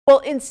Well,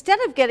 instead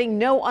of getting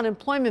no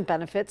unemployment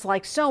benefits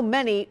like so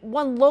many,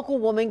 one local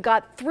woman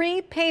got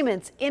 3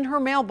 payments in her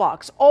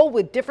mailbox, all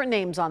with different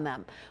names on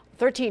them.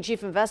 13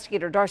 Chief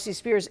Investigator Darcy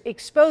Spears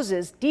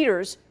exposes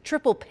DETR's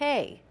triple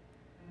pay.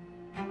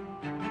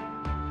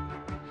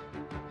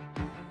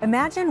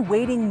 Imagine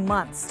waiting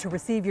months to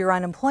receive your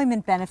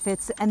unemployment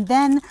benefits, and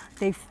then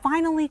they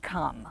finally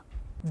come.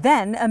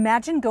 Then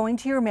imagine going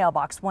to your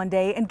mailbox one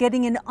day and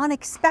getting an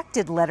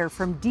unexpected letter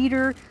from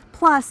DETR,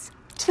 plus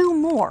 2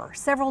 more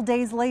several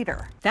days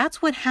later.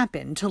 That's what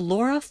happened to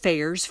Laura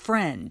Fayer's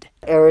friend.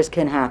 Errors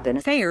can happen.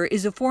 Fayer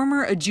is a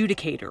former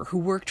adjudicator who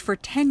worked for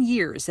 10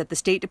 years at the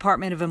State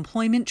Department of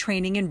Employment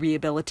Training and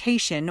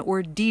Rehabilitation,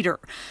 or DETR.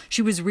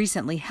 She was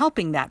recently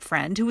helping that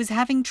friend who was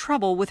having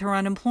trouble with her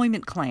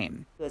unemployment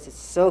claim. Because it's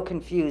so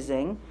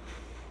confusing.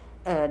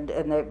 And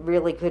they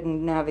really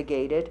couldn't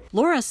navigate it.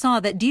 Laura saw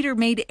that DETR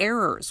made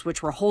errors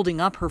which were holding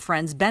up her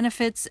friend's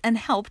benefits and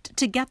helped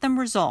to get them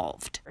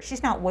resolved.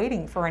 She's not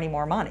waiting for any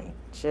more money.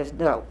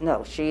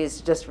 No,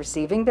 she's just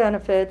receiving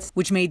benefits.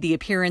 Which made the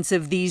appearance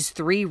of these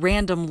 3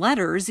 random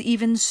letters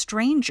even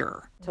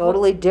stranger.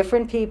 Totally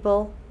different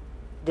people,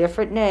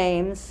 different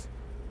names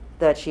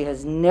that she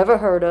has never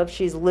heard of.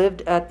 She's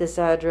lived at this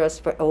address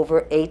for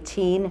over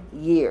 18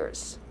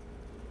 years.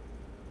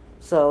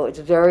 So it's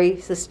very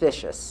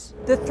suspicious.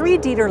 The 3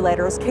 DETR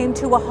letters came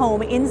to a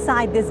home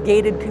inside this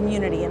gated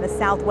community in the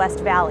Southwest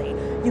Valley.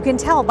 You can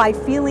tell by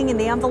feeling in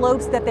the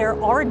envelopes that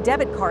there are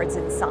debit cards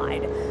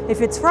inside.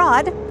 If it's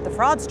fraud, the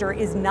fraudster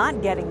is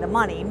not getting the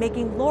money,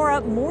 making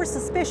Laura more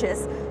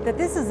suspicious that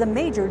this is a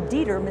major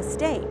DETR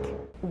mistake.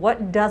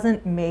 What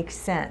doesn't make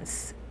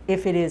sense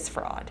if it is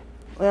fraud?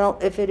 Well,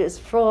 if it is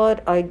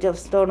fraud, I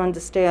just don't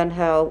understand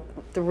how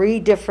 3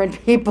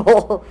 different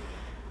people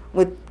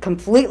with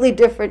completely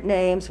different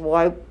names,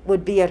 why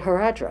would be at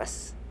her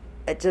address?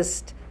 It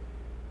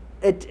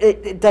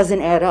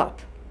doesn't add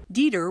up.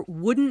 DETR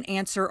wouldn't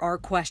answer our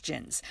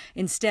questions.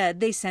 Instead,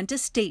 they sent a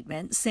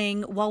statement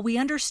saying, while we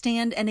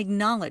understand and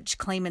acknowledge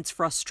claimants'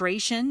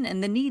 frustration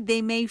and the need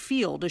they may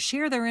feel to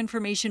share their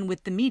information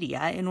with the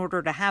media in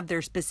order to have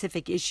their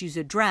specific issues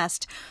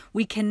addressed,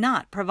 we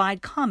cannot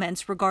provide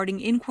comments regarding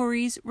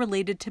inquiries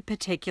related to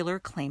particular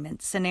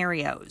claimant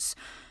scenarios.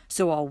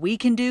 So all we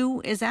can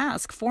do is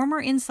ask former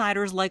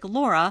insiders like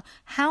Laura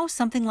how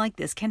something like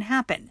this can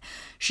happen.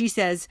 She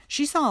says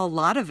she saw a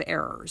lot of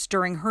errors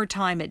during her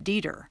time at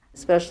DETR.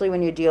 Especially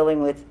when you're dealing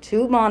with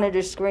 2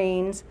 monitor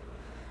screens,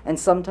 and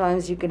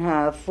sometimes you can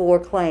have 4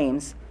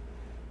 claims,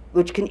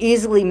 which can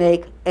easily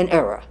make an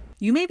error.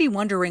 You may be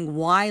wondering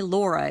why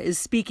Laura is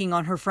speaking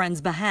on her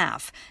friend's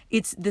behalf.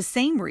 It's the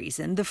same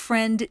reason the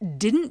friend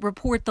didn't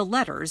report the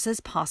letters as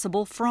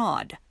possible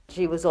fraud.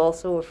 She was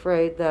also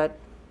afraid that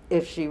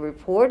if she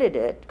reported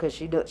it, because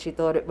she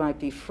thought it might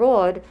be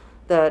fraud,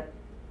 that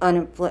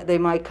they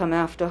might come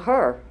after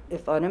her.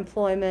 If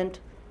unemployment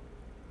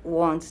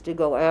wants to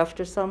go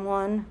after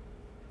someone,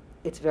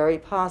 it's very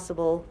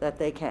possible that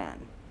they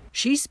can.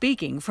 She's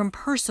speaking from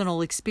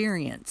personal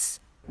experience.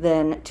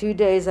 Then 2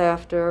 days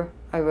after,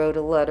 I wrote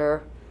a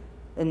letter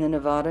in the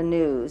Nevada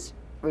News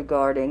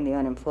regarding the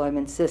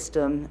unemployment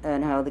system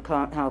and how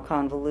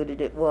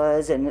convoluted it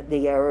was and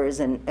the errors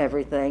and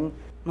everything.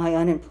 My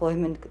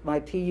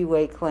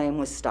PUA claim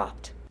was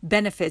stopped.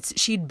 Benefits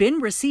she'd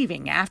been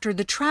receiving after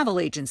the travel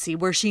agency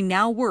where she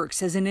now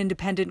works as an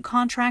independent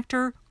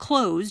contractor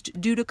closed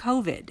due to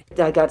COVID.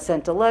 I got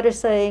sent a letter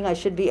saying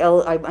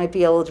I might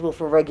be eligible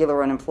for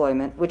regular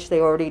unemployment, which they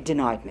already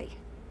denied me.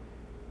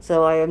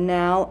 So I am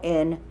now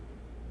in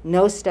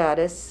no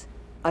status.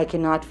 I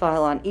cannot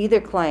file on either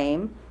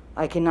claim.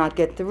 I cannot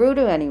get through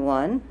to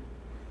anyone.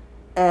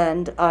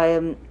 And I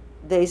am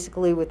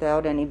basically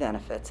without any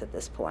benefits at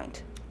this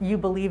point. You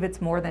believe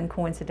it's more than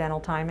coincidental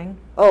timing?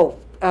 Oh,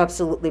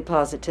 absolutely,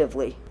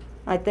 positively.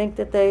 I think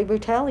that they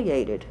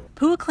retaliated.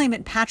 PUA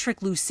claimant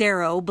Patrick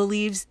Lucero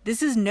believes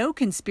this is no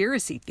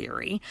conspiracy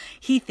theory.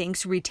 He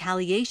thinks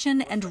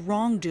retaliation and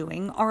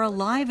wrongdoing are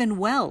alive and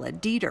well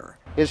at DETR.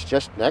 It's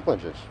just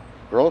negligence.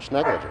 Gross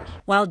negligence.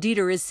 While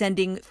DETR is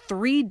sending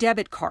 3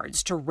 debit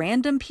cards to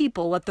random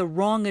people at the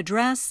wrong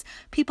address,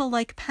 people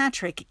like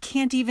Patrick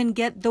can't even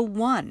get the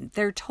one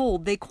they're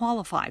told they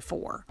qualify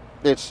for.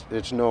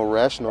 It's no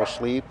rest, no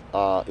sleep.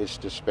 It's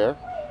despair.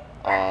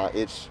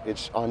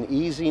 It's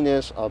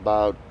uneasiness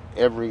about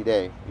every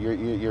day.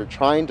 You're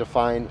trying to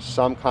find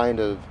some kind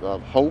of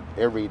hope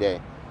every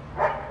day,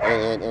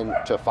 and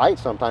to fight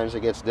sometimes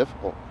it gets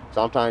difficult.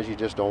 Sometimes you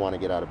just don't want to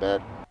get out of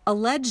bed.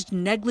 Alleged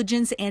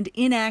negligence and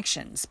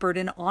inaction spurred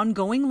an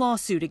ongoing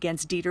lawsuit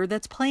against DETR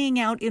that's playing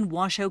out in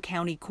Washoe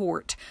County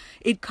Court.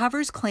 It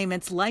covers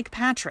claimants like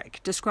Patrick,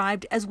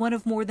 described as one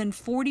of more than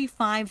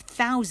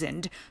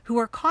 45,000 who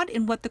are caught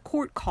in what the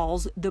court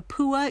calls the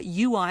PUA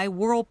UI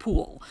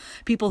whirlpool.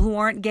 People who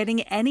aren't getting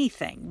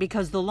anything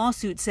because the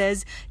lawsuit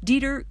says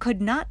DETR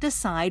could not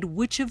decide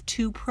which of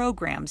 2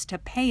 programs to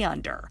pay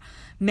under.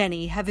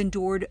 Many have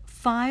endured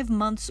 5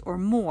 months or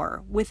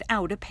more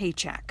without a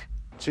paycheck.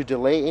 To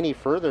delay any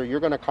further, you're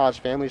going to cause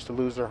families to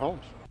lose their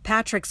homes.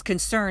 Patrick's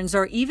concerns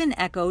are even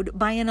echoed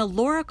by an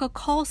Alorica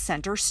call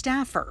center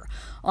staffer.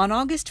 On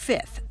August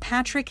 5th,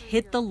 Patrick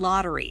hit the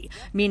lottery,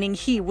 meaning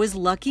he was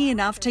lucky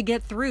enough to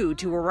get through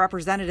to a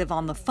representative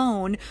on the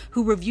phone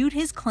who reviewed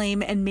his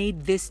claim and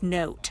made this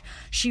note.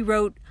 She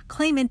wrote,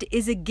 "Claimant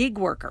is a gig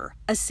worker,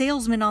 a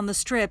salesman on the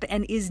strip,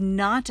 and is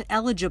not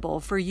eligible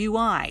for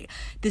UI.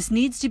 This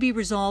needs to be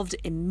resolved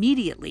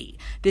immediately.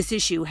 This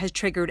issue has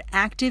triggered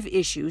active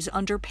issues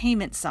under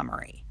payment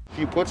summary."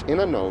 He puts in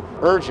a note,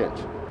 urgent,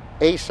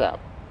 ASAP,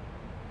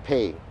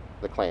 pay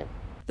the claim.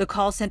 The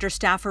call center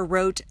staffer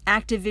wrote,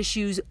 "Active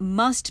issues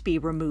must be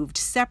removed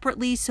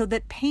separately so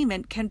that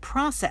payment can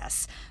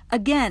process.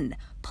 Again,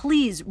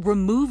 please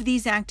remove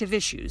these active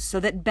issues so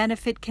that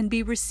benefit can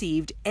be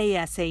received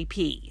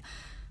ASAP."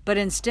 But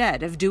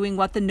instead of doing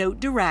what the note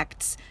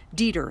directs,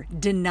 DETR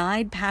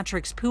denied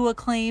Patrick's PUA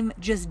claim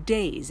just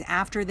days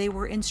after they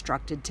were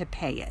instructed to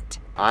pay it.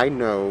 I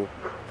know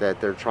that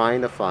they're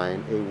trying to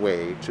find a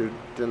way to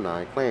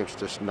deny claims,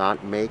 just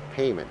not make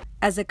payment.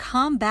 As a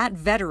combat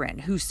veteran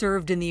who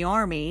served in the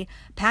Army,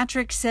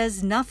 Patrick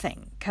says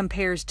nothing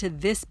compares to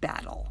this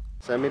battle.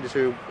 Send me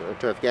to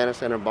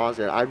Afghanistan and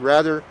Bosnia. I'd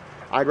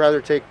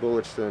rather take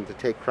bullets than to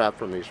take crap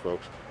from these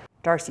folks.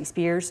 Darcy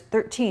Spears,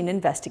 13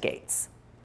 Investigates.